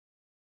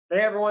Hey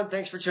everyone,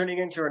 thanks for tuning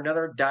in to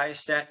another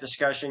DyeStat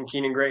discussion.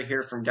 Keenan Gray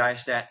here from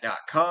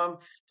DyeStat.com.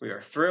 We are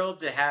thrilled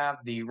to have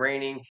the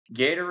reigning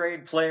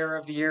Gatorade Player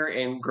of the Year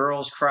in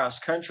girls cross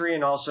country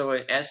and also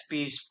an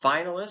ESPYs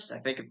finalist. I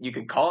think you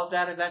could call it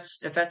that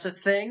if that's a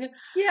thing.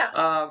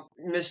 Yeah.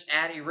 Miss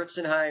Addy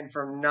Ritzenhein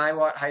from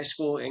Niwot High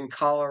School in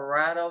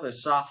Colorado, the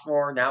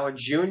sophomore, now a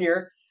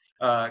junior.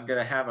 Going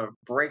to have a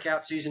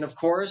breakout season, of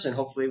course, and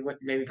hopefully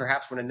maybe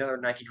perhaps win another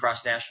Nike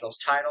Cross Nationals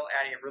title.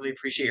 Addy, I really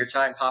appreciate your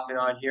time hopping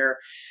on here.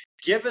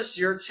 Give us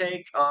your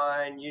take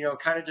on,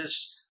 kind of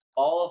just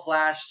all of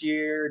last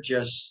year,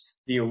 just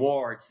the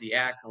awards, the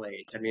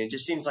accolades. I mean, it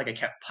just seems like it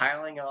kept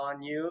piling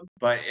on you,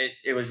 but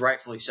it was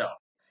rightfully so.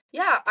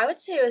 Yeah, I would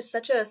say it was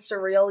such a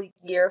surreal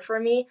year for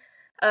me.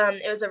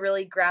 It was a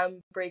really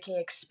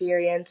groundbreaking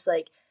experience.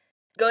 Like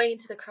going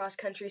into the cross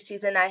country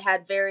season,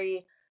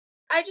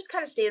 I just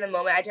kind of stayed in the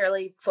moment. I didn't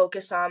really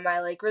focus on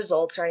my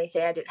results or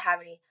anything. I didn't have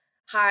any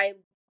high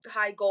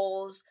high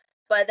goals.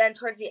 But then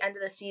towards the end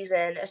of the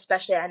season,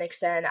 especially at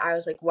NXN, I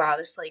was like, wow,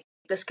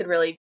 this could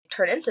really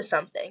turn into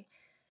something.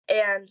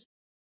 And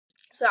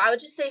so I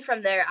would just say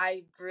from there,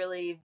 I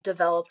really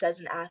developed as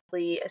an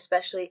athlete,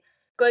 especially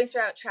going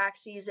throughout track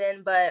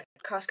season, but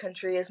cross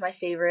country is my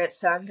favorite.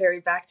 So I'm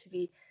very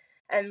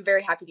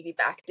happy to be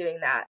back doing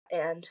that.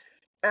 And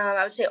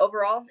I would say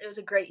overall, it was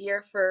a great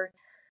year for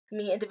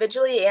me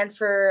individually and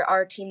for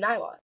our team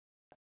Niwot.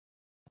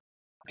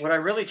 What I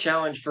really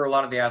challenge for a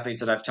lot of the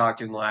athletes that I've talked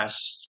to in the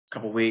last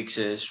couple weeks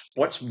is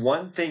what's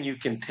one thing you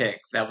can pick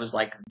that was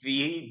like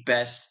the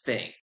best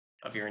thing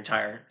of your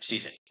entire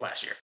season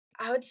last year?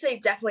 I would say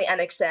definitely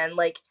NXN.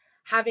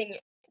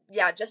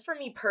 Just for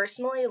me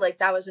personally,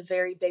 that was a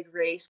very big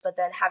race. But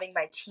then having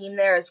my team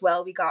there as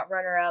well, we got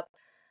runner up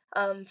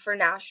for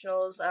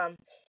nationals.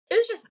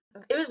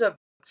 It was a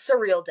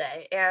surreal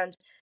day, and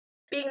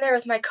being there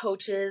with my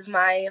coaches,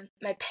 my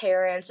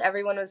parents,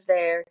 everyone was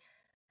there.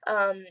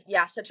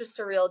 Such a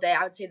surreal day.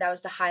 I would say that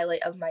was the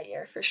highlight of my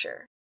year for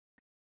sure.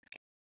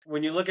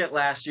 When you look at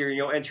last year,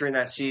 entering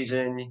that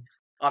season,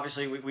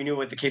 obviously we knew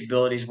what the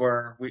capabilities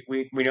were.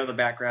 We know the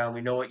background.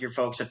 We know what your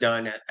folks have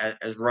done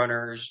as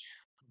runners.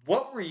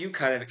 What were you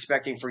kind of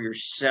expecting for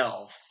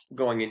yourself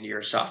going into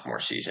your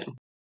sophomore season?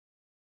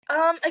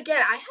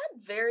 Again, I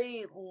had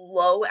very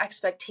low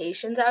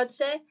expectations, I would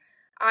say.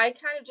 I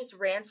kind of just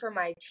ran for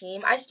my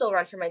team. I still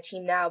run for my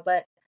team now,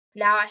 but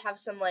now I have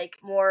some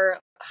more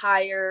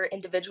higher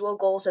individual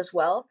goals as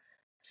well.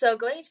 So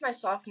going into my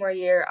sophomore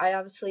year,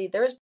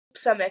 there was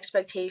some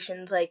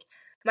expectations. Like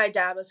my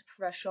dad was a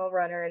professional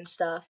runner and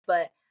stuff,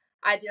 but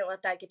I didn't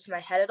let that get to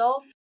my head at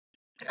all.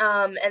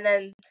 And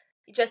then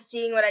just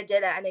seeing what I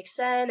did at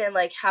NXN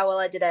and how well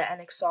I did at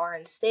NXR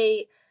and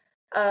state,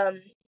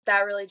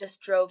 that really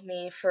just drove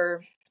me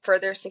for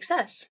further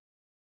success.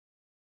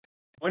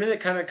 When did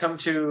it kind of come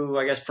to,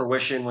 I guess,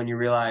 fruition when you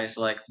realized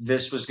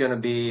this was going to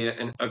be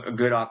a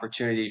good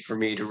opportunity for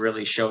me to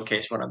really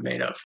showcase what I'm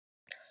made of?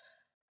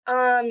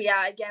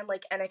 Again,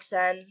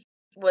 NXN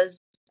was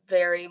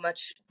very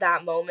much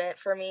that moment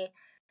for me.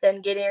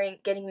 Then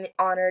getting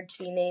honored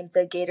to be named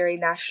the Gatorade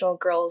National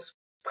Girls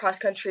Cross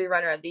Country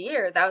Runner of the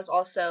Year. That was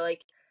also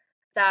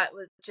that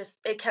was just,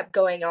 it kept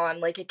going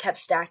on, it kept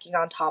stacking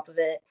on top of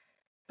it.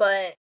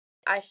 But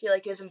I feel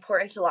like it was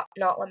important to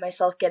not let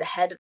myself get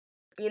ahead,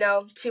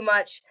 too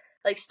much.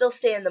 Still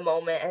stay in the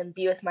moment and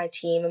be with my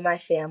team and my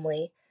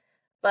family.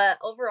 But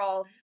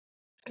overall,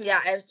 yeah,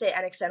 I would say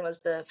NXN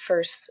was the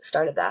first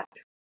start of that.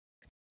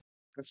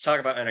 Let's talk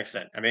about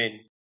NXN. I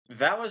mean,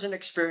 that was an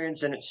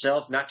experience in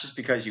itself, not just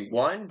because you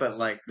won, but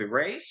the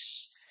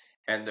race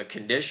and the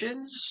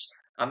conditions.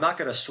 I'm not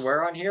going to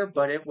swear on here,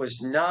 but it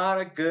was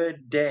not a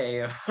good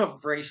day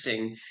of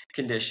racing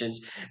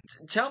conditions.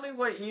 Tell me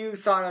what you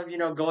thought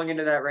of, going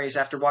into that race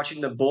after watching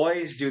the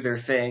boys do their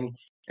thing,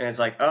 and it's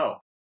like, oh,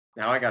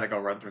 now I got to go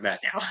run through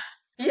that now.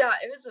 Yeah,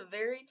 it was a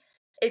very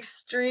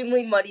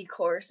extremely muddy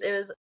course. It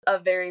was a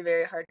very,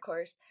 very hard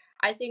course.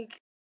 I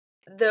think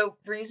the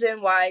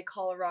reason why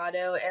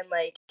Colorado and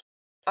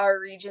our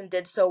region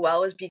did so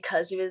well was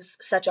because it was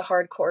such a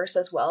hard course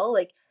as well.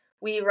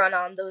 We run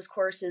on those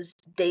courses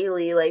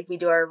daily. We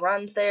do our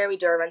runs there, we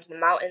do our runs in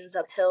the mountains,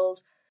 up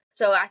hills.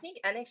 So I think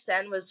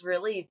NXN was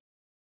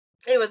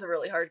it was a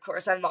really hard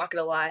course, I'm not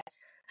gonna lie.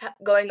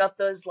 Going up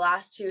those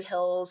last two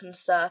hills and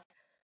stuff.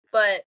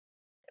 But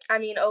I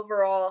mean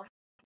overall,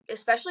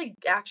 especially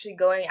actually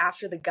going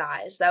after the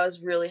guys, that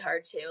was really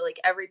hard too.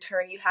 Every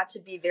turn you had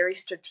to be very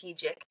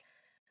strategic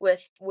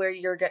with where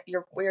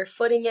where your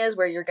footing is,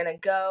 where you're gonna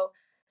go.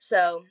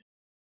 So,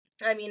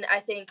 I mean, I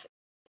think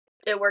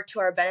it worked to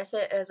our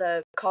benefit as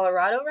a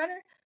Colorado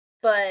runner,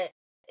 but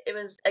it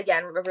was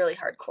again a really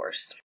hard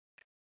course.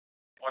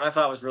 What I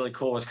thought was really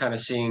cool was kind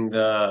of seeing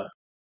I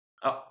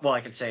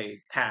could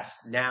say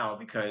past now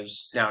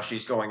because now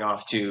she's going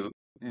off to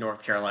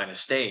North Carolina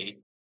State,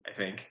 I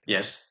think.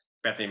 Yes,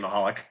 Bethany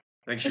Mahalik.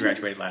 I think she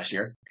graduated last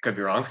year. Could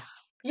be wrong.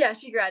 Yeah,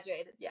 she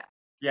graduated. Yeah.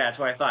 Yeah, that's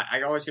what I thought.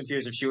 I always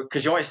confused if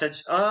because you always said,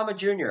 "Oh, I'm a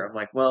junior." I'm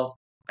like, well,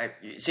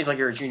 it seems like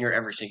you're a junior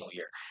every single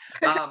year.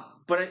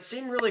 But it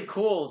seemed really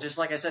cool. Just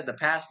like I said, the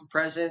past, the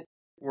present.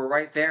 were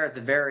right there at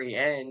the very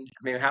end.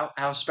 I mean,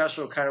 how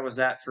special kind of was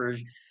that for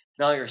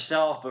not only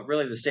yourself, but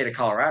really the state of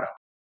Colorado?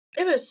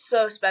 It was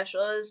so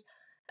special. It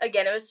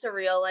was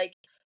surreal. Like,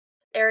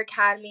 Air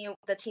Academy,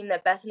 the team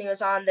that Bethany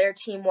was on, their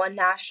team won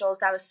nationals.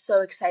 That was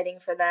so exciting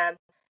for them.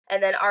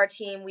 And then our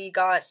team, we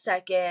got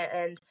second.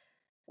 And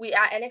we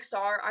at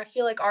NXR, I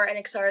feel like our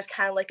NXR is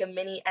kind of like a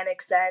mini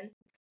NXN.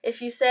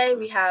 If you say,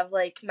 we have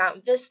like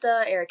Mountain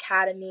Vista, Air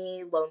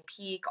Academy, Lone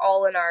Peak,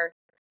 all in our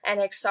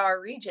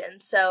NXR region.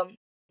 So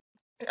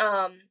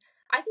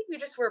I think we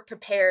just were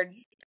prepared.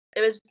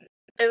 It was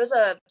it was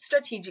a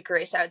strategic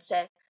race, I would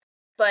say,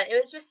 but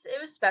it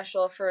was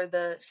special for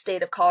the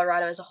state of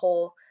Colorado as a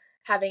whole,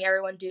 having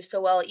everyone do so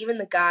well. Even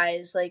the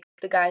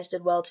guys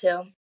did well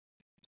too.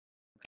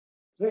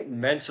 I think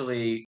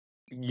mentally,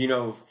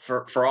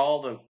 for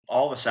all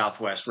the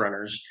Southwest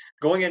runners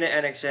going into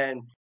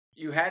NXN,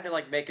 you had to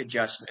like make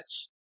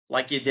adjustments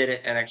like you did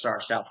at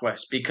NXR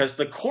Southwest because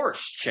the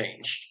course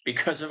changed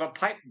because of a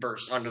pipe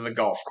burst under the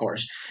golf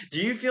course. Do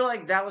you feel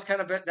like that was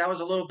that was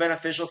a little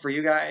beneficial for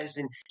you guys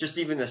and just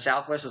even the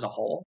Southwest as a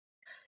whole?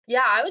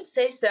 Yeah, I would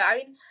say so. I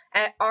mean,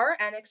 at our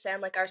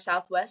NXN, like our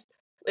Southwest,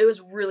 it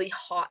was really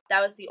hot.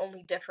 That was the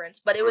only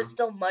difference, but it was Mhm.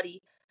 still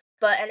muddy.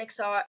 But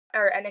NXR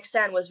or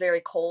NXN was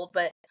very cold,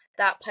 but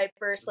that pipe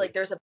burst, like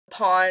there's a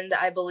pond,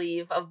 I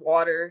believe, of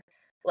water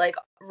like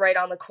right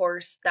on the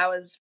course. I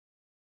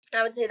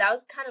would say that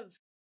was kind of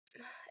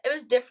it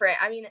was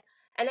different. I mean,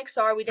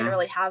 NXR we didn't Mhm.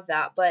 really have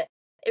that, but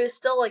it was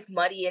still like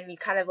muddy and you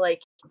kind of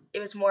like it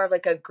was more of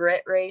like a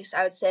grit race,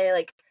 I would say.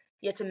 Like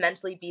you had to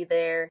mentally be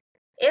there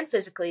and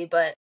physically,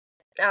 but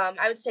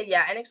I would say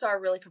yeah, NXR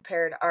really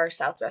prepared our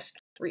Southwest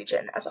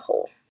region as a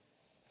whole.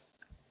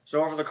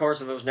 So over the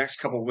course of those next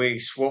couple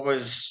weeks, what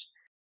was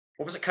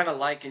it kind of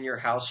like in your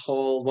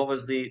household? What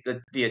was the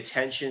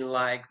attention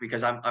like?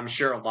 Because I'm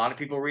sure a lot of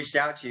people reached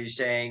out to you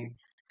saying,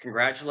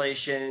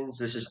 "Congratulations,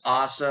 this is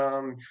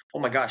awesome! Oh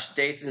my gosh,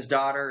 Dathan's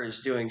daughter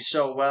is doing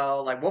so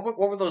well." Like, what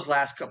were those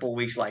last couple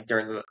weeks like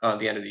during the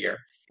end of the year?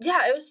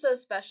 Yeah, it was so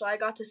special. I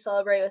got to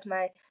celebrate with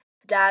my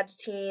dad's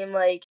team.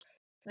 Like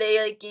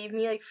they like gave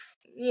me like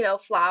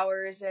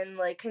flowers and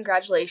like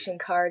congratulation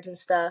cards and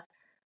stuff.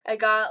 I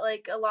got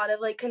like a lot of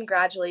like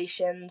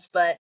congratulations,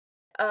 but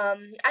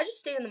I just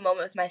stayed in the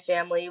moment with my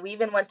family. We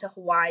even went to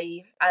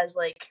Hawaii as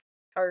like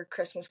our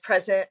Christmas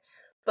present.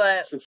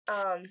 But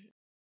um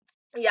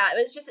yeah,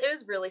 it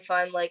was really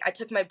fun. Like I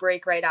took my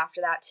break right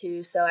after that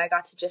too, so I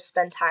got to just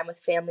spend time with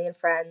family and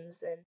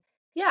friends and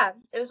yeah,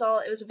 it was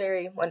a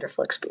very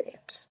wonderful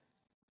experience.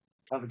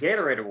 The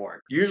Gatorade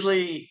Award.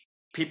 Usually,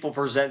 people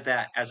present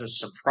that as a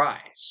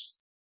surprise.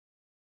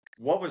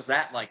 What was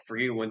that like for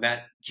you when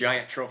that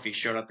giant trophy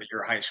showed up at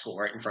your high school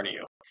right in front of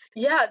you?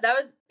 Yeah,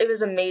 it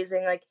was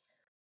amazing. Like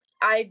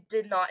I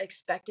did not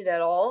expect it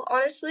at all,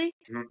 honestly.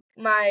 Mhm.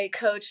 My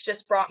coach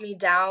just brought me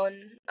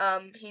down.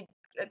 He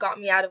got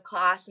me out of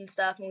class and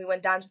stuff and we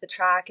went down to the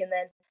track and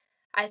then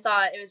I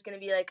thought it was going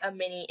to be like a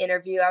mini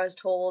interview. I was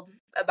told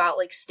about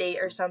like state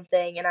or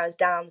something and I was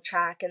down on the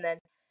track and then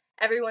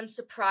everyone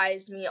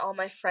surprised me, all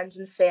my friends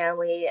and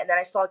family, and then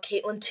I saw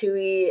Caitlin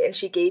Tui and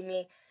she gave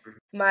me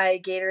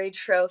my Gatorade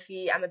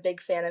trophy. I'm a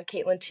big fan of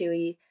Caitlin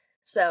Tui.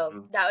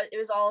 So Mhm. it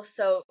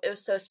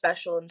was so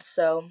special and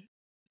so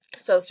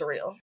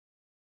surreal.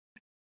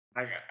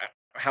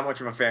 How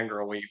much of a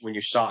fangirl were you when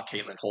you saw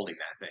Caitlin holding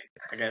that thing?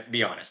 I gotta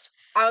be honest.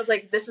 I was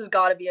like, this has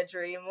got to be a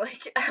dream.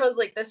 Like, I was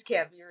like, this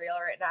can't be real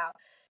right now.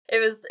 It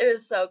was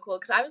so cool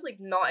because I was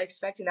like not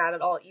expecting that at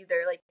all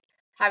either. Like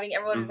having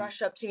everyone Mhm.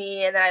 rush up to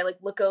me and then I like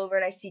look over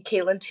and I see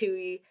Caitlin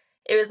Tui.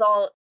 It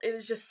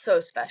was just so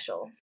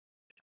special.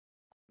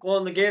 Well,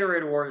 and the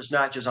Gatorade Award is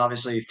not just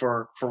obviously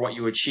for what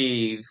you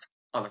achieve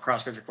on the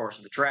cross country course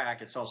of the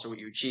track. It's also what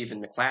you achieve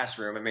in the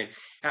classroom. I mean,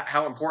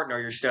 how important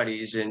are your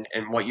studies and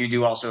what you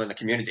do also in the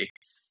community?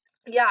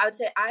 Yeah, I would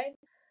say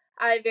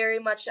I very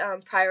much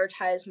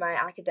prioritize my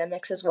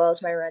academics as well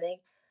as my running.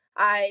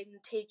 I'm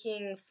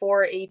taking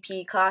 4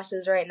 AP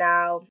classes right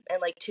now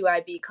and like 2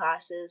 IB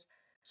classes.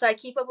 So I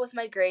keep up with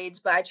my grades,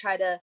 but I try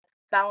to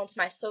balance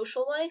my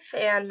social life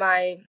and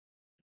my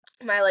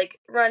like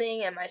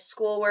running and my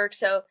schoolwork.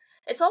 So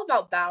it's all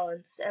about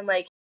balance and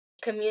like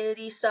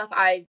community stuff.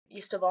 I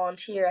used to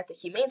volunteer at the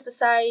Humane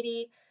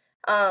Society.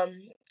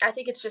 I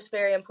think it's just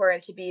very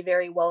important to be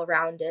very well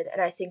rounded,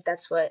 and I think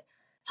that's what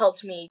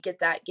helped me get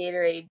that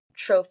Gatorade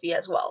trophy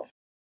as well.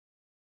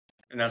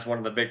 And that's one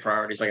of the big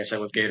priorities. Like I said,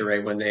 with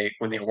Gatorade, when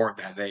they award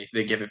that,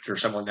 they give it for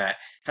someone that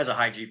has a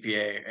high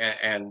GPA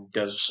and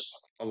does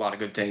a lot of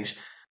good things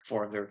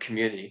for their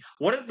community.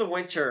 What did the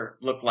winter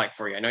look like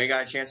for you? I know you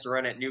got a chance to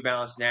run at New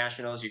Balance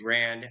Nationals. You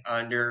ran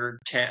under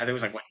 10. I think it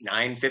was like what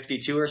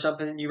 9:52 or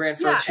something. You ran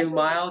for a Yeah, I two believe.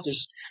 mile.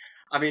 Just,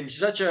 I mean,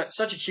 such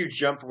a huge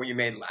jump from what you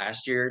made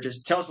last year.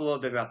 Just tell us a little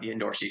bit about the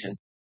indoor season.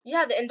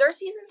 Yeah, the indoor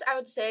seasons, I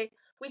would say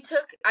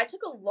I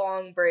took a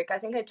long break. I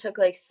think I took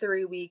like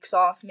 3 weeks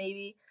off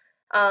maybe.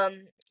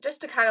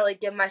 Just to kind of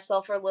like give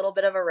myself a little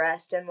bit of a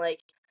rest and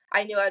like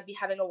I knew I'd be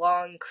having a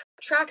long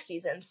track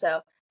season,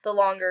 so the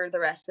longer the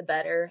rest the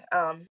better.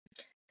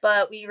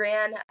 but we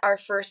ran our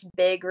first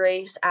big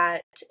race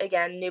at,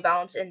 again, New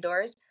Balance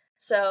Indoors.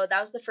 So that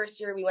was the first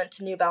year we went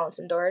to New Balance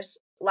Indoors.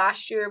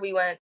 Last year we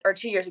went, or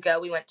 2 years ago,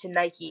 we went to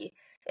Nike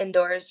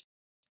Indoors,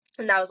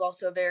 and that was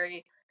also a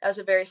very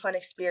fun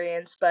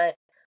experience. But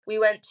we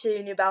went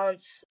to New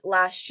Balance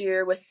last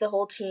year with the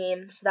whole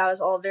team, so that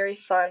was all very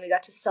fun. We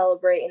got to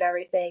celebrate and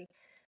everything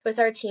with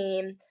our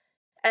team.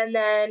 And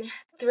then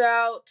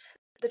throughout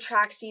the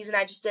track season,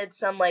 I just did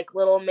some like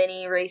little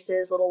mini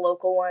races, little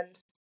local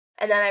ones.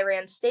 And then I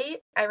ran state.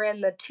 I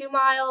ran the 2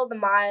 mile, the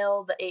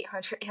mile, the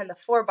 800, and the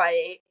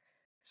 4x8.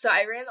 So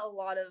I ran a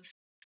lot of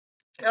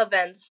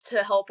events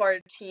to help our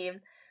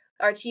team.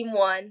 Our team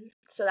won,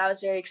 so that was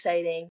very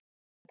exciting.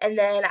 And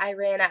then I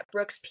ran at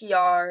Brooks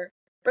PR.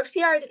 Brooks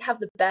PR didn't have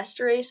the best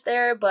race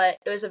there, but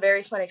it was a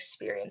very fun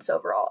experience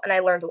overall, and I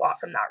learned a lot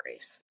from that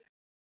race.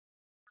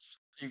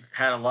 You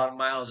had a lot of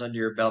miles under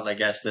your belt, I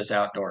guess, this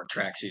outdoor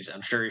track season.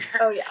 I'm sure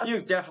Oh yeah.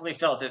 you definitely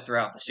felt it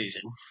throughout the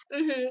season.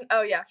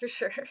 Oh yeah, for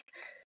sure.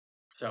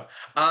 So,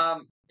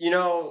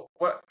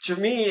 what to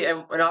me,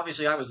 and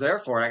obviously I was there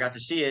for it. I got to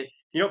see it.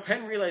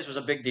 Penn Relays was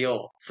a big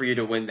deal for you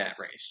to win that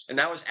race, and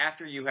that was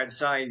after you had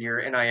signed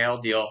your NIL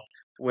deal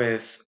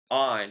with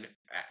On.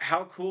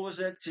 How cool was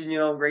it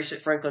to race at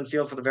Franklin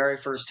Field for the very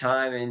first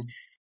time,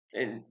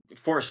 and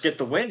of course get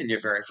the win in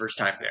your very first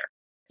time there?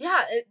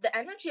 Yeah, the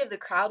energy of the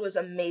crowd was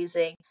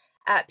amazing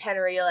at Penn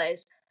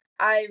Relays.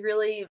 I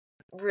really,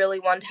 really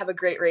wanted to have a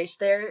great race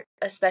there,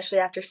 especially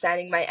after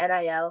signing my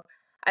NIL.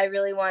 I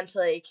really wanted to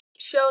like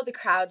show the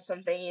crowd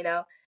something,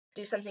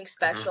 do something Hmm.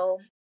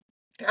 special.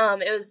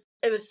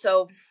 It was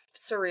so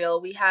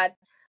surreal. We had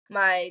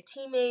my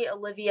teammate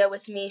Olivia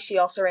with me. She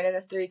also ran in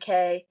the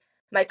 3K.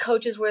 My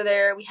coaches were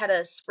there. We had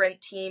a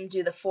sprint team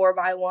do the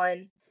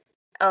 4x1.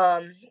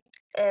 Um,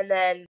 and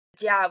then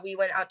yeah, we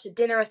went out to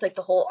dinner with like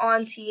the whole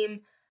On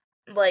team.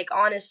 Like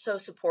On is so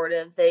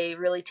supportive. They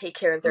really take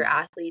care of their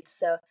athletes.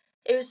 So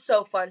it was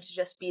so fun to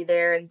just be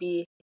there and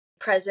be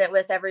present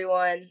with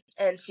everyone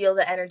and feel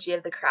the energy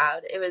of the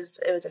crowd. It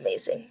was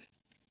amazing.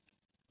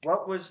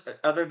 What was,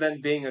 other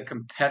than being a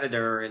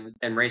competitor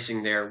and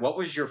racing there, what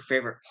was your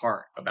favorite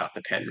part about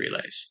the Penn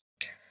Relays?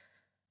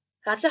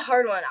 That's a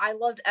hard one. I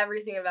loved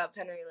everything about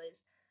Penn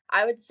Relays.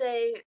 I would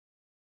say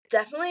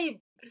definitely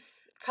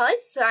probably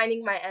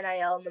signing my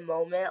NIL in the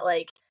moment,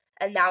 like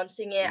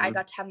announcing it. I Hmm.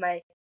 got to have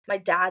my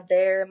dad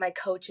there, my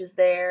coaches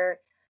there.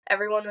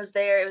 Everyone was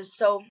there. It was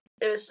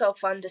so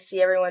fun to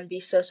see everyone be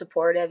so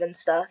supportive and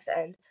stuff.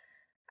 And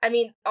I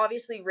mean,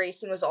 obviously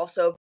racing was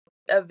also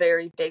a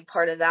very big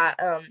part of that.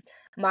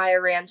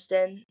 Maya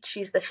Ramsden,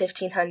 she's the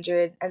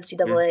 1500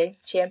 NCAA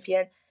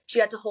champion. She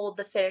got to hold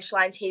the finish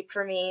line tape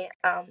for me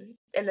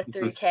in the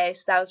 3K,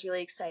 so that was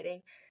really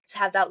exciting to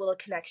have that little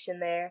connection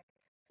there,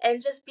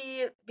 and just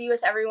be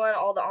with everyone,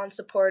 all the On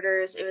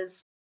supporters. It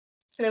was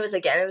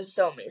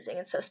so amazing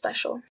and so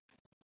special.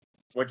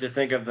 What do you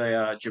think of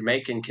the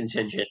Jamaican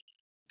contingent?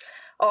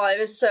 Oh, it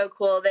was so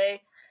cool.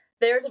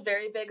 There was a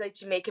very big like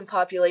Jamaican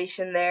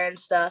population there and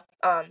stuff.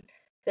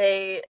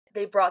 They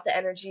brought the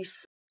energy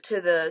to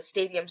the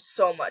stadium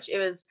so much. It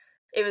was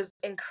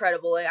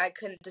incredible. Like I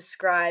couldn't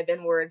describe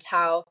in words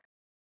how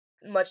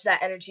much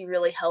that energy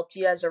really helped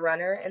you as a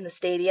runner in the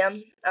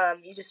stadium.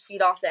 You just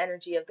feed off the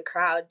energy of the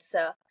crowd.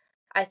 So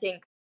I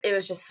think it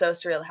was just so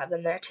surreal to have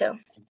them there too.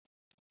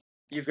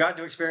 You've gotten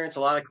to experience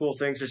a lot of cool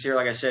things this year.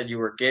 Like I said, you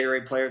were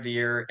Gatorade Player of the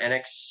Year,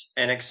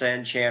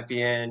 NXN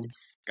champion,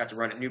 got to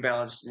run at New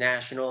Balance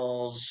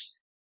Nationals.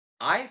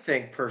 I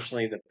think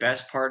personally the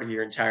best part of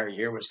your entire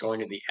year was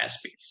going to the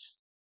ESPYs.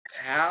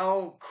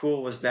 How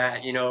cool was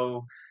that?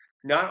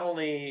 Not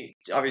only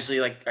obviously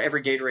like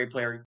every Gatorade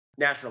player,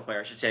 national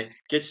player, I should say,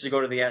 gets to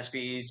go to the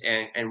ESPYs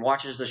and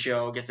watches the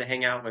show, gets to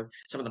hang out with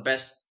some of the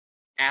best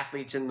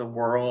athletes in the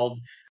world.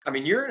 I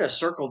mean, you're in a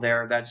circle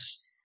there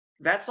that's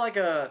like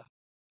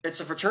it's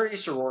a fraternity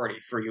sorority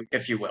for you,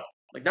 if you will.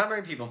 Like not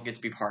many people get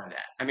to be part of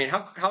that. I mean,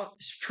 how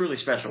truly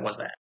special was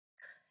that?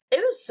 It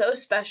was so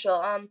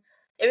special.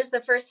 It was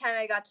the first time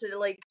I got to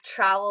like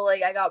travel.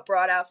 Like I got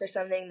brought out for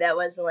something that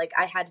wasn't like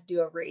I had to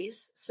do a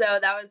race. So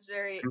that was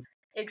very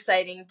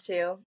exciting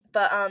too.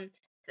 But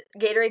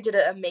Gatorade did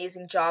an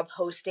amazing job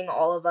hosting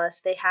all of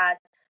us. They had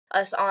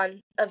us on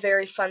a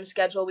very fun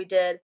schedule. We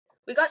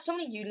got so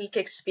many unique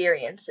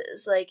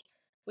experiences. Like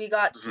we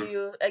got Mhm.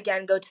 to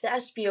again go to the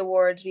ESPY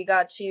Awards. We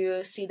got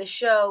to see the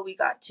show. We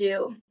got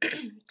to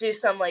do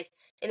some like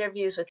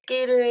interviews with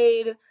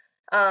Gatorade.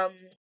 Um,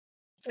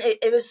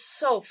 it was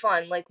so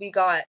fun. Like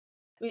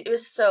it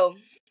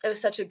was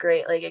such a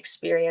great like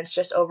experience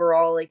just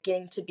overall, like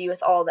getting to be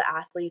with all the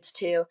athletes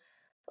too.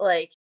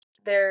 Like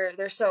they're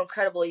so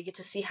incredible. You get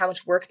to see how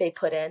much work they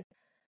put in,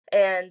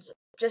 and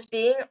just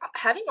being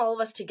having all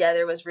of us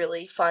together was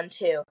really fun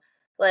too.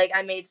 Like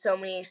I made so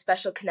many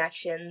special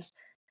connections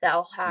that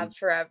I'll have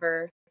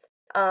forever.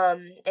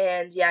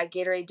 And yeah,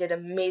 Gatorade did an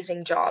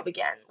amazing job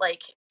again,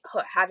 like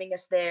having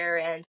us there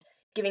and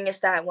giving us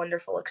that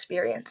wonderful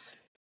experience.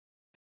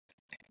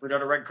 Ever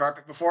done a red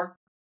carpet before?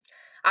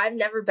 I've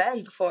never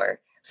been before,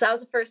 so that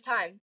was the first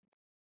time.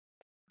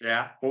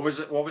 Yeah. What was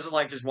it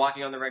like just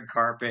walking on the red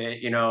carpet?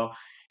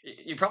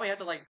 you probably have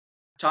to like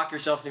talk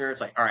yourself in the mirror.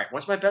 It's like, all right,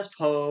 what's my best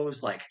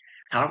pose? Like,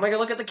 how am I gonna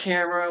look at the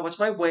camera? What's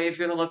my wave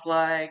gonna look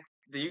like?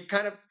 Do you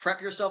kind of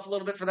prep yourself a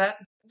little bit for that?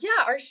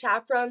 Yeah, our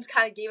chaperones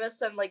kind of gave us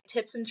some like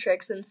tips and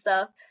tricks and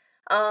stuff.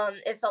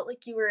 It felt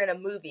like you were in a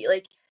movie.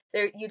 Like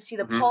there, you'd see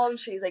the Hmm. palm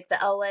trees, like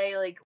the LA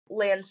like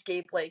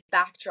landscape, like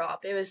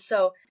backdrop. It was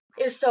so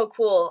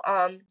cool.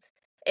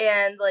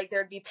 And like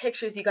there'd be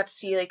pictures you got to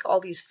see like all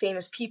these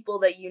famous people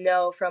that you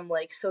know from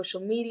like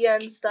social media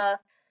and stuff.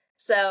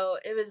 So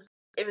it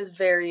was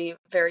very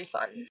very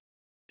fun.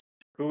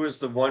 Who was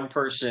the one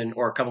person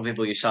or a couple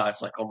people you saw?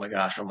 It's like, oh my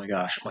gosh, oh my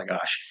gosh, oh my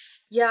gosh.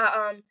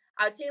 Yeah,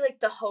 I would say like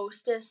the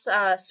hostess,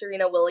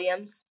 Serena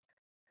Williams.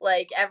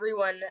 Like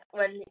everyone,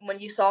 when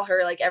you saw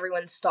her, like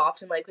everyone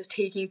stopped and like was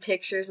taking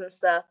pictures and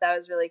stuff. That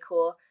was really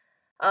cool.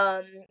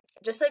 Um,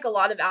 just like a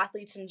lot of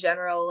athletes in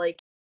general.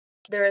 Like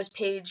there was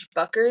Paige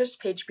Buchers.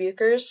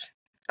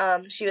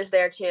 She was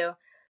there too,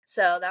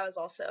 so that was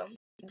also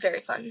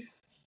very fun.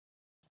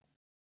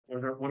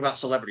 What about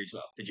celebrities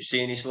though? Did you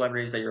see any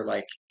celebrities that you're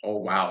like, oh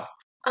wow?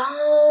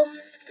 Um,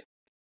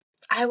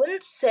 I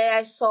wouldn't say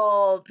I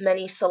saw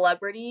many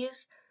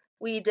celebrities.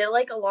 We did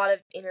like a lot of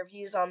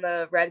interviews on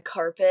the red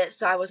carpet,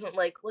 so I wasn't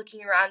like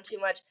looking around too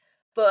much,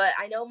 but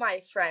I know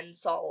my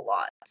friends saw a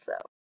lot, so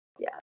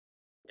yeah.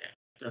 Yeah,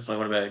 definitely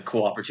would have been a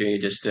cool opportunity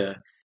just to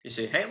you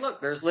see, hey,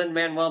 look, there's Lin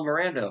Manuel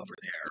Miranda over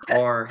there,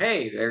 Yeah. or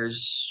hey,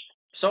 there's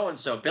so and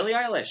so, Billie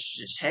Eilish,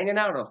 just hanging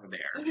out over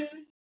there, Hmm.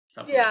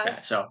 something like Yeah.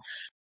 that. So,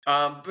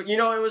 but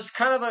it was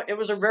kind of it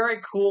was a very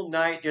cool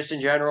night just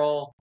in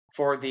general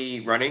for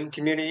the running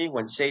community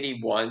when Sadie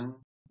won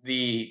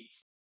the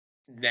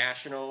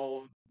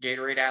National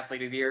Gatorade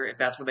Athlete of the Year, if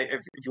that's what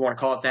if you want to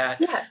call it that.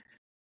 Yeah.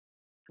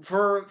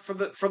 For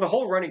the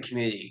whole running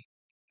community,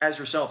 as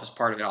yourself as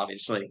part of it,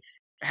 obviously,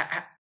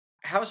 h-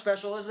 how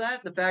special is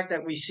that? The fact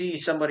that we see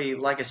somebody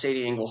like a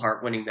Sadie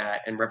Englehart winning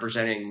that and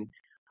representing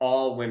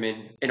all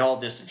women and all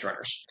distance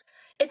runners.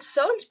 It's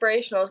so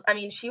inspirational. I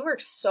mean, she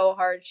works so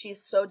hard.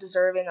 She's so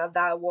deserving of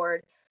that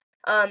award.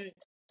 Um,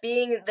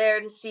 Being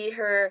there to see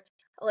her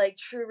like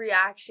true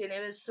reaction,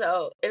 it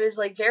was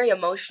like very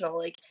emotional.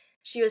 Like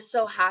she was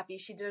so happy.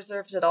 She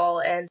deserves it all,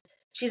 and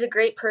she's a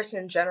great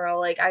person in general.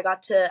 Like I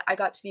got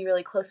to be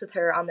really close with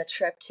her on the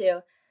trip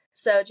too.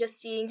 So just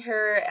seeing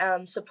her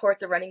support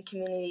the running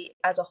community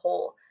as a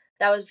whole,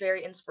 that was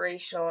very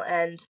inspirational,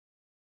 and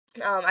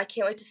I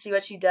can't wait to see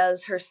what she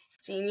does her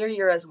senior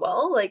year as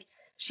well. Like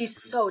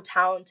she's so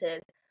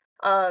talented.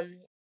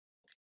 Um,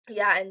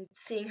 yeah, and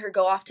seeing her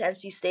go off to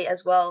NC State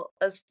as well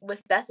as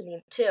with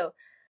Bethany too.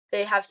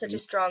 They have such a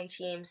strong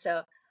team,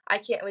 so I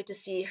can't wait to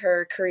see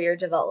her career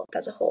develop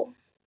as a whole.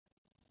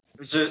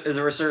 Is there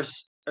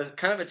a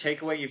kind of a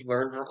takeaway you've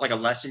learned from, like a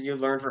lesson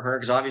you've learned from her?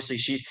 Because obviously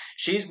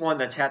she's one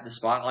that's had the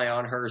spotlight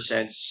on her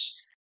since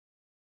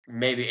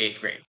maybe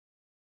eighth grade,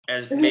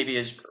 as Mhm. maybe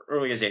as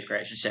early as eighth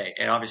grade, I should say,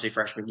 and obviously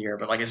freshman year.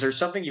 But like, is there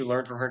something you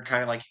learned from her to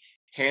kind of like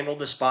handle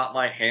the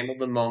spotlight, handle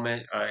the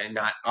moment, and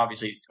not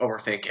obviously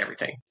overthink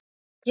everything?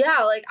 Yeah,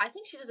 like I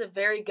think she does a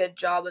very good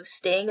job of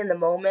staying in the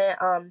moment,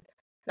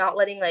 not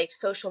letting like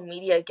social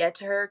media get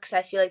to her because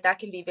I feel like that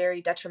can be very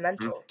Mhm.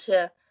 detrimental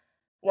to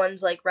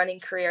one's like running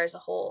career as a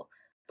whole.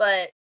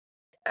 But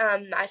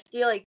I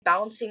feel like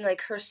balancing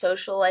like her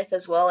social life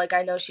as well. Like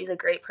I know she's a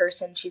great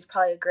person. She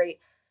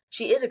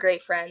is a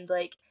great friend.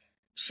 Like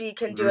she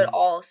can do it Mhm.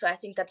 all. So I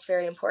think that's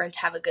very important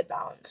to have a good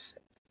balance.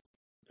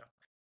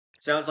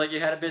 Sounds like you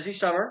had a busy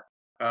summer,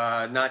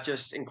 not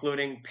just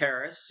including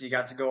Paris. You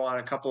got to go on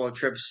a couple of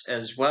trips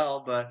as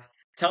well, but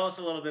tell us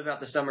a little bit about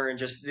the summer and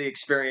just the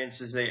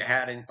experiences that you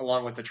had,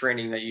 along with the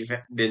training that you've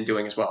been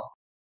doing as well.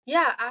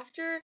 Yeah,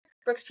 after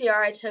Brooks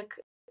PR, I took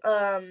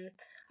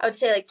I would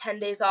say like 10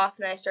 days off,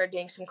 and then I started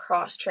doing some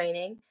cross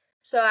training.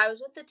 So I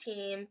was with the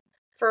team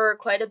for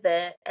quite a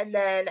bit, and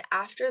then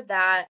after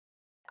that,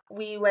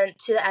 we went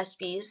to the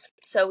SBs.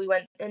 So we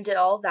went and did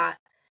all of that.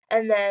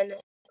 And then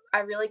I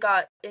really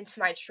got into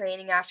my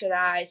training after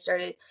that. I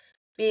started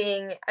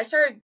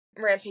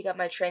ramping up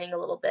my training a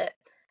little bit.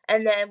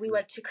 And then we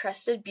went to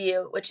Crested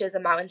Butte, which is a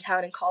mountain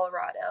town in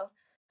Colorado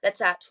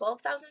that's at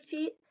 12,000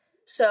 feet.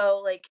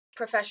 So, like,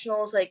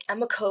 professionals like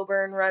Emma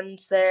Coburn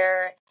runs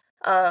there.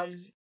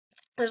 Um,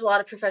 there's a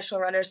lot of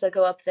professional runners that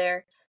go up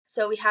there.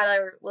 So we had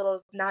our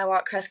little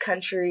Niwot cross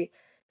country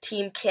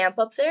team camp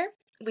up there.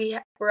 We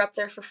were up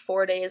there for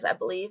 4 days, I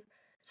believe.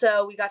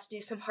 So we got to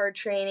do some hard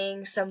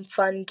training, some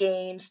fun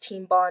games,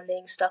 team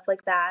bonding, stuff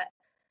like that.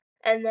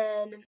 And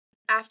then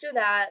after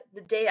that,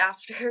 the day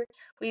after,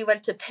 we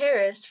went to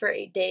Paris for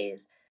 8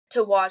 days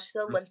to watch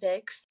the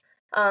Olympics,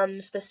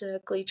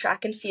 specifically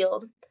track and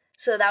field.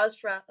 So that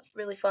was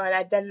really fun.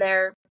 I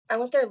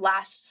went there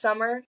last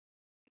summer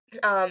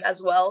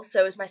as well.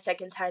 So it was my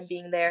second time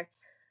being there,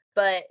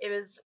 but it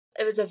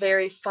was a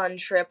very fun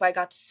trip. I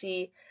got to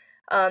see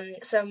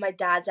some of my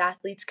dad's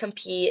athletes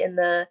compete in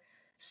the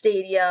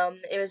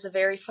stadium. It was a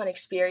very fun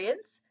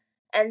experience.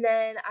 And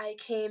then I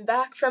came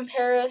back from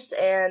Paris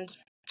and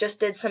just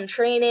did some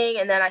training,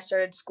 and then I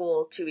started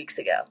school 2 weeks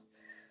ago.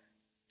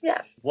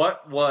 Yeah.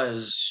 What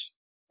was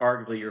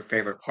arguably your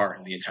favorite part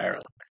of the entire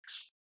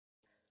Olympics?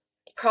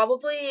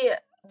 probably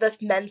the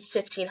men's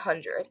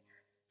 1500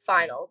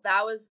 final.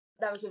 That was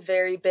a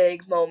very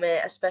big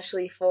moment,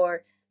 especially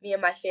for me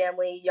and my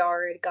family.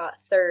 Yard got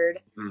third.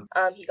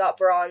 He got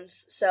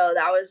bronze, so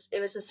it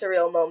was a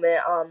surreal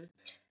moment.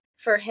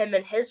 For him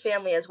and his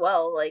family as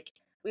well. Like,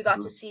 we got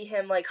to see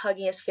him like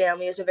hugging his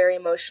family. It was a very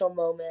emotional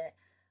moment.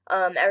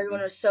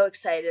 Everyone was so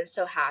excited and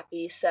so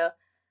happy. So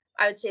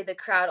I would say the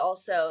crowd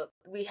also,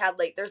 we had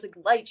like, there's like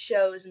light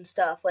shows and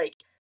stuff. Like,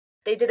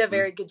 they did a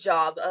very good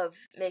job of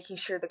making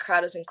sure the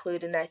crowd was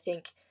included. And I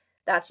think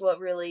that's what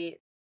really,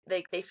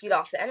 like, they feed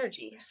off the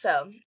energy.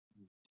 So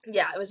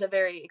yeah, it was a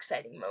very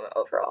exciting moment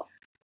overall.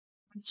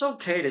 It's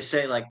okay to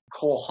say like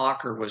Cole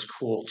Hawker was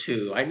cool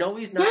too. I know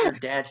he's not your Yes.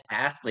 dad's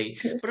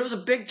athlete, but it was a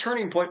big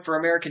turning point for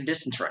American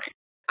distance running.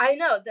 I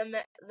know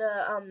the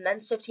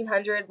men's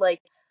 1500,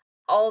 like,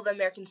 all the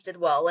Americans did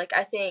well. Like,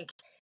 I think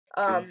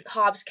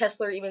Hobbs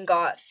Kessler even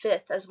got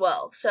fifth as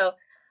well. So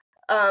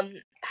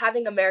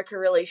having America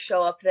really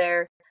show up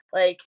there,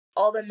 like,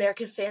 all the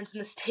American fans in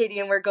the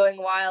stadium were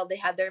going wild. They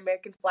had their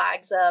American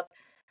flags up.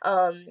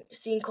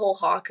 Seeing Cole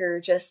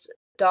Hawker just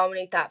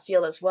dominate that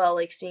field as well,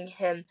 like seeing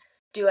him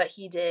do what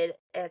he did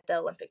at the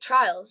Olympic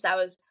trials, that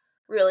was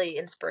really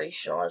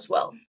inspirational as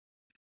well.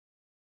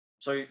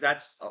 So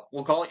that's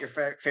we'll call it your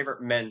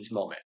favorite men's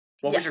moment.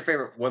 What was your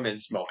favorite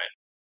women's moment?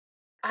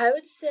 I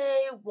would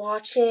say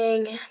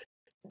watching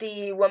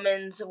the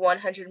women's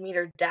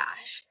 100-meter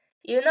dash.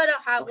 Even though I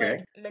don't have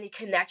like many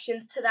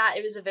connections to that,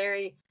 it was a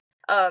very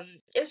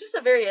it was just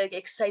a very like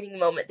exciting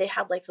moment. They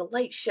had like the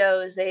light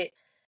shows. They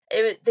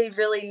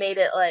really made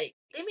it like,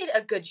 they made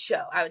it a good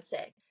show, I would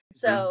say.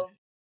 So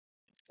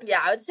yeah,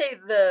 I would say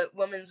the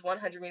women's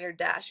 100-meter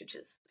dash, which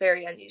is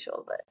very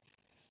unusual, but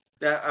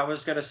Yeah, I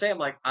was gonna say, I'm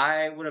like,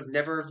 I would have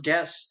never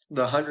guessed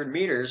the 100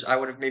 meters. I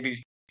would have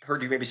maybe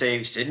heard you maybe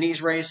say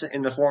Sydney's race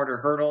in the 400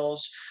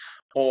 hurdles,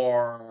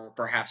 or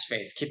perhaps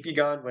Faith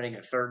Kipyegon winning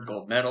a third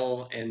gold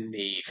medal in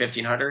the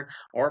 1500,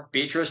 or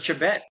Beatrice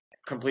Chebet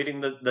completing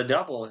the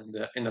double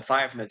in the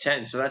 5 and the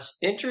 10. So that's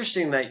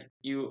interesting that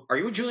you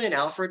a Julian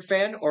Alfred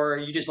fan, or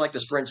you just like the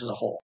sprints as a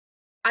whole?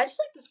 I just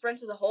like the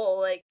sprints as a whole.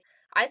 Like,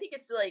 I think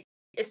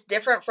it's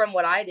different from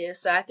what I do,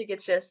 so I think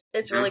it's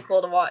really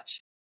cool to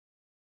watch.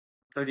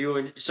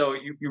 So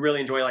you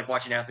really enjoy like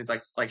watching athletes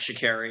like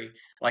Sha'Carri,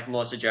 like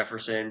Melissa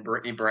Jefferson,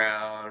 Brittany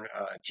Brown,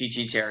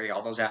 TT Terry,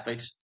 all those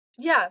athletes?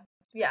 Yeah,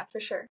 for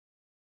sure.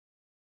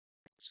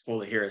 It's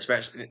cool to hear,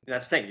 especially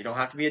that's the thing. You don't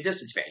have to be a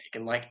distance fan. You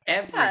can like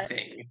Yeah.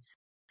 everything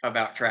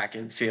about track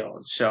and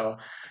field. So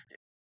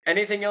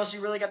anything else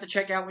you really got to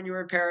check out when you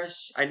were in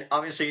Paris? And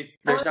obviously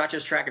there's not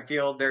just track and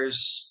field,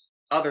 there's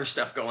other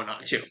stuff going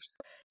on too.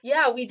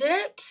 Yeah, we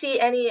didn't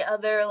see any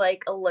other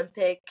like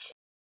Olympic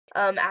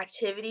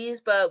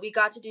activities, but we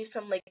got to do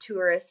some like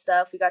tourist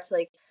stuff. We got to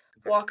like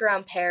walk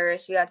around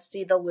Paris. We got to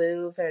see the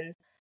Louvre and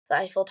the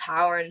Eiffel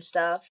Tower and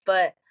stuff.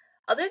 But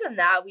other than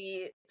that,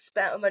 we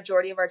spent a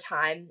majority of our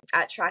time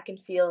at track and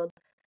field.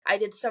 I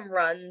did some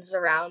runs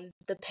around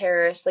the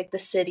Paris, like the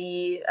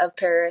city of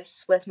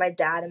Paris, with my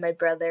dad and my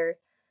brother.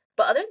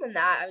 But other than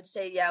that, I would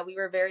say, yeah, we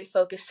were very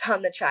focused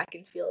on the track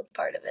and field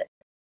part of it.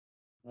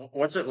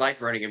 What's it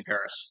like running in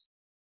Paris?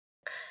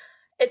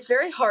 It's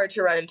very hard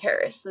to run in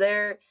Paris.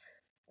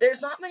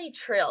 There's not many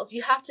trails.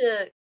 You have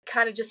to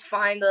kind of just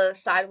find the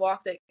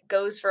sidewalk that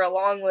goes for a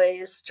long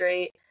ways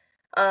straight.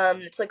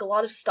 It's like a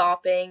lot of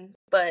stopping,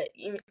 but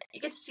you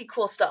get to see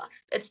cool stuff.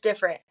 It's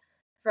different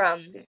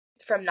from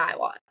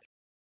Niwot.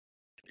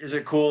 Is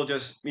it cool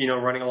just,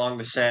 running along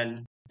the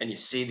Seine and you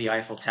see the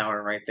Eiffel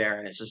Tower right there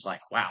and it's just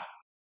like, wow,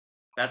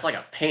 that's like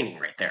a painting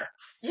right there.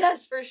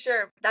 Yes, for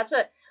sure. That's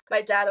what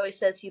my dad always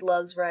says. He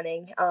loves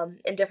running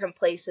in different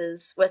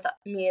places with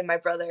me and my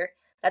brother.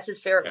 That's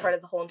his favorite part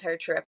of the whole entire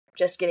trip,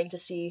 just getting to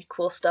see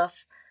cool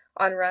stuff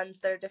on runs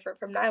that are different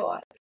from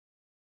Niwot.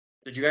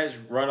 Did you guys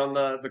run on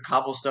the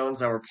cobblestones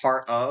that were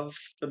part of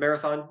the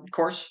marathon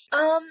course?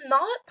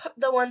 Not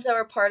the ones that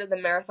were part of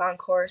the marathon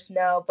course,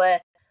 no,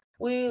 but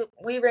we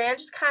ran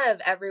just kind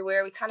of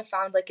everywhere. We kind of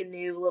found like a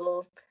new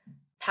little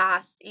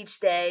path each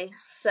day.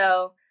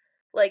 So,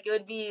 like, it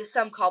would be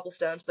some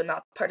cobblestones, but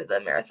not part of the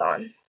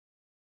marathon.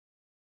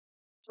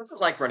 What's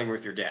it like running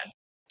with your dad?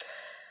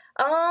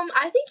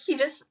 I think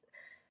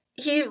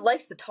he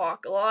likes to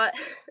talk a lot,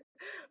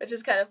 which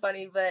is kind of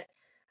funny, but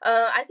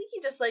I think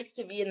he just likes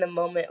to be in the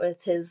moment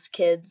with his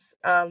kids.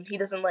 He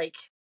doesn't like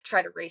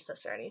try to race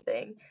us or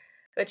anything,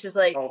 which is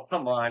like, oh,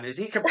 come on, is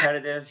he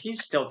competitive?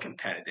 He's still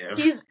competitive.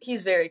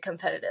 He's very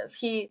competitive.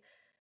 He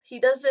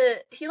does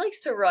it. He likes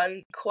to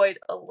run quite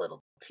a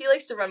little. He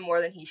likes to run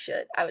more than he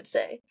should, I would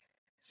say.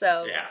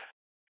 So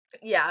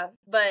yeah,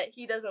 but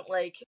he doesn't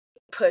like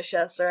push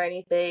us or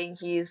anything.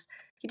 He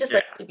just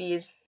likes to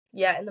be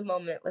in the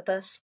moment with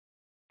us.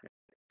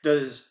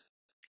 Is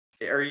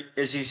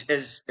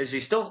he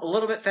still a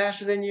little bit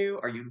faster than you?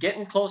 Are you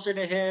getting closer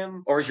to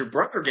him, or is your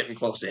brother getting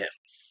close to him?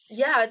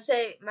 Yeah, I'd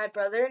say my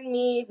brother and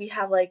me, we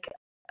have like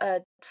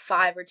a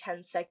 5 or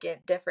 10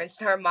 second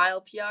difference in our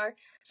mile PR.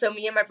 So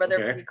me and my brother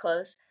are pretty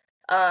close.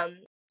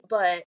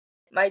 But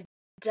my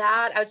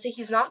dad, I would say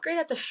he's not great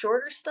at the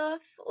shorter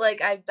stuff.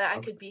 Like, I bet I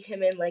Okay. could beat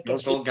him in like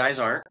Most old guys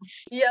aren't.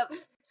 Yep.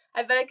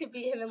 I bet I could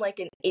beat him in like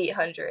an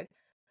 800.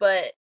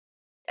 But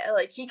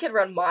like he could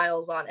run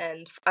miles on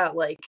end at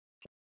like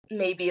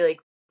maybe like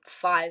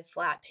 5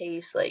 flat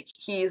pace. Like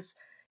he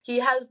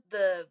has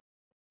the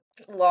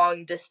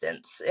long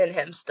distance in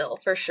him still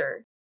for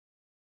sure.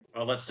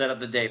 Well, let's set up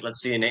the date.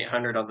 Let's see an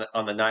 800 on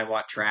the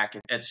Niwot track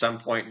at some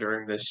point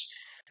during this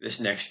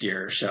next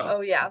year or so.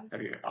 Oh yeah.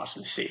 That'd be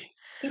awesome to see.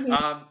 Mhm.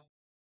 Um,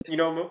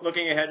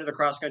 looking ahead to the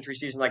cross country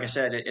season, like I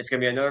said, it's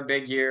going to be another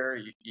big year.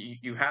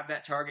 You have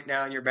that target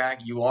now in your back.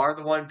 You are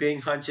the one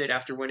being hunted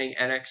after winning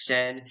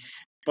NXN,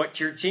 but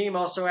your team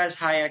also has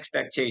high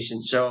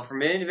expectations. So,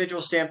 from an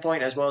individual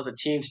standpoint as well as a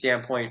team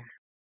standpoint,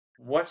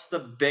 what's the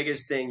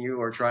biggest thing you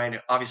are trying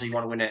to? Obviously, you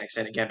want to win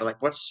NXN again, but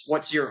like,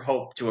 what's your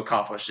hope to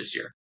accomplish this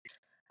year?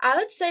 I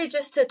would say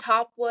just to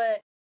top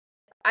what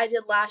I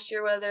did last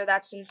year, whether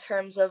that's in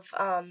terms of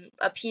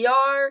a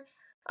PR.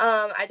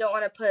 I don't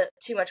want to put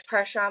too much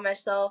pressure on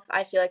myself.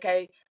 I feel like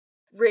I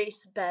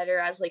race better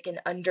as like an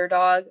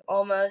underdog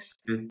almost.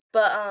 Mm-hmm.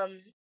 But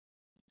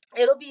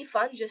it'll be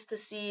fun just to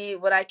see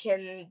what I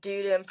can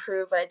do to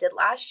improve what I did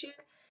last year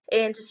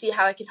and to see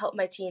how I can help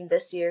my team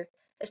this year,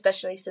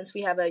 especially since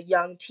we have a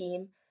young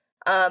team.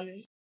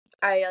 Um,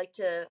 I like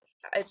to.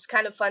 It's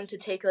kind of fun to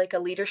take like a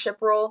leadership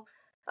role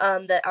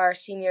that our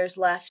seniors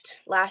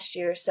left last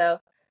year. So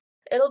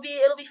it'll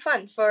be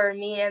fun for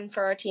me and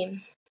for our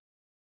team.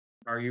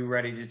 Are you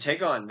ready to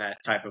take on that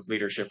type of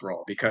leadership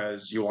role?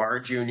 Because you are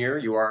a junior,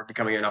 you are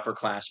becoming an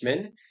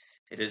upperclassman.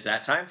 It is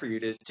that time for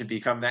you to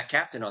become that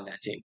captain on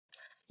that team.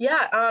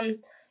 Yeah,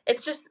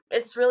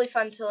 it's really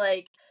fun to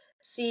like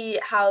see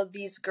how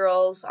these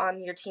girls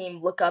on your team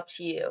look up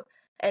to you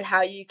and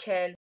how you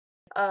can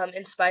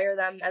inspire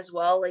them as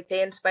well. Like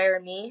they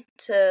inspire me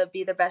to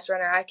be the best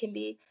runner I can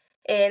be.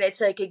 And it's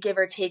like a give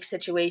or take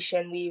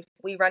situation.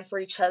 We run for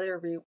each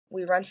other.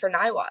 We run for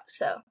Niwot.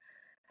 So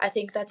I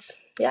think that's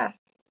yeah.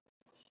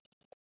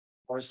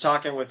 I was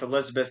talking with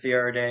Elizabeth the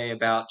other day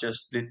about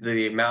just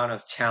the amount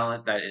of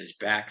talent that is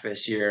back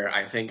this year.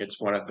 I think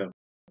it's one of the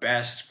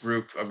best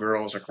group of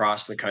girls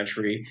across the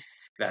country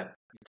that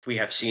we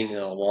have seen in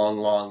a long,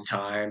 long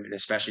time, and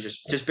especially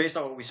just based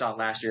on what we saw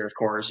last year, of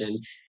course, and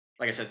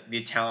like I said,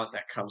 the talent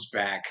that comes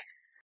back.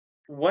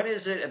 What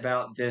is it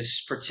about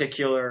this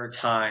particular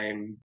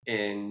time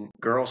in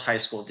girls' high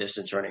school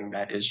distance running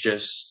that is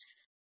just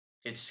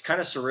it's kind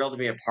of surreal to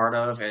be a part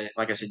of? And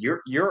like I said,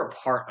 you're a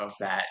part of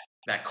that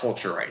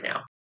culture right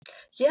now.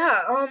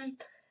 Yeah,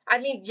 I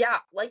mean, yeah,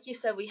 like you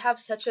said, we have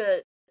such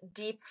a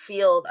deep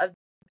field of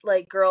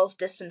like girls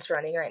distance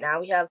running right now.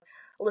 We have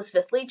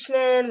Elizabeth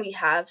Leachman, we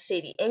have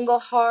Sadie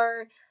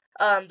Engelhart.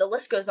 The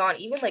list goes on.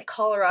 Even like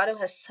Colorado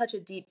has such a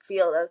deep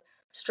field of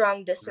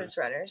strong distance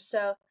runners.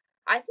 So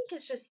I think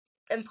it's just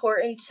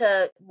important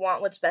to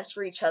want what's best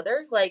for each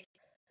other. Like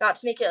not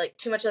to make it like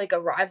too much like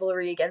a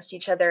rivalry against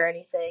each other or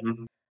anything.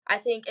 Mhm. I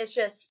think it's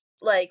just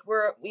like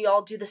we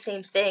all do the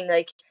same thing.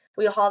 Like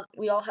we all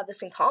have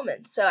this in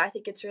common. So I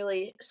think it's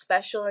really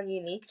special and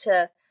unique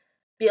to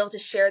be able to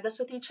share this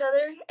with each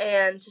other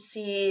and to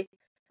see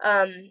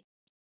um,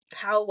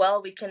 how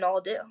well we can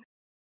all do.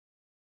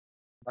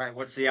 All right,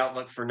 what's the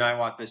outlook for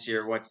Niwot this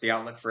year? What's the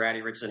outlook for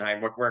Addy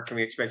Ritzenhein? Where can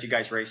we expect you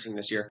guys racing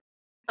this year?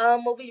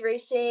 We'll be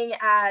racing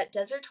at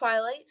Desert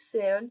Twilight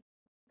soon.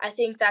 I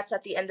think that's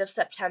at the end of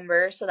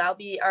September, so that'll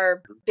be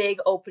our big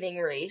opening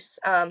race.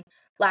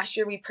 Last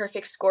year we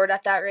perfect scored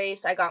at that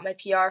race. I got my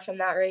PR from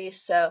that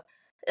race, so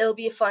it'll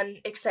be a fun,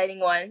 exciting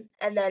one.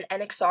 And then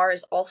NXR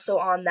is also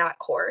on that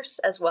course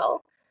as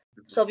well,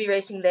 so I'll be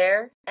racing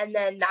there. And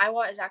then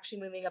Niwot is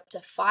actually moving up to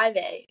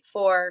 5A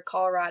for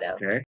Colorado,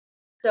 Okay.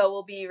 so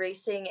we'll be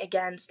racing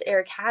against Air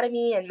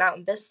Academy and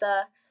Mountain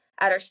Vista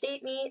at our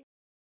state meet.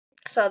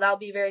 So that'll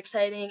be very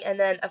exciting. And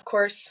then, of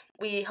course,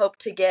 we hope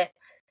to get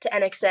to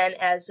NXN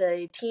as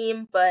a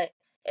team, but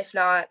if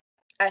not,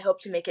 I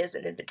hope to make it as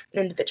an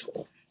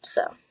individual.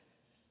 So,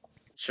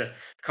 Sure.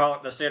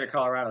 The state of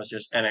Colorado is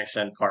just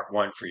NXN Part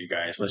One for you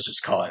guys. Let's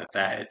just call it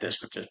that at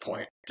this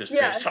point, just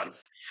yeah. based on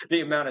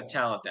the amount of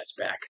talent that's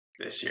back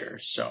this year.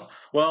 So,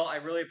 well, I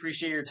really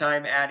appreciate your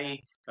time,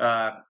 Addy.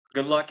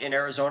 Good luck in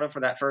Arizona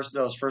for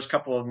those first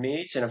couple of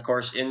meets, and of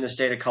course in the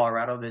state of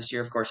Colorado this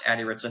year. Of course,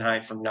 Addy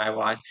Ritzenhein from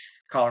Niwot,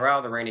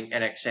 Colorado, the reigning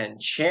NXN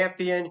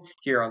champion,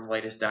 here on the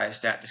latest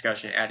DyeStat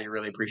discussion. Addy,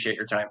 really appreciate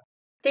your time.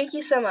 Thank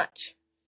you so much.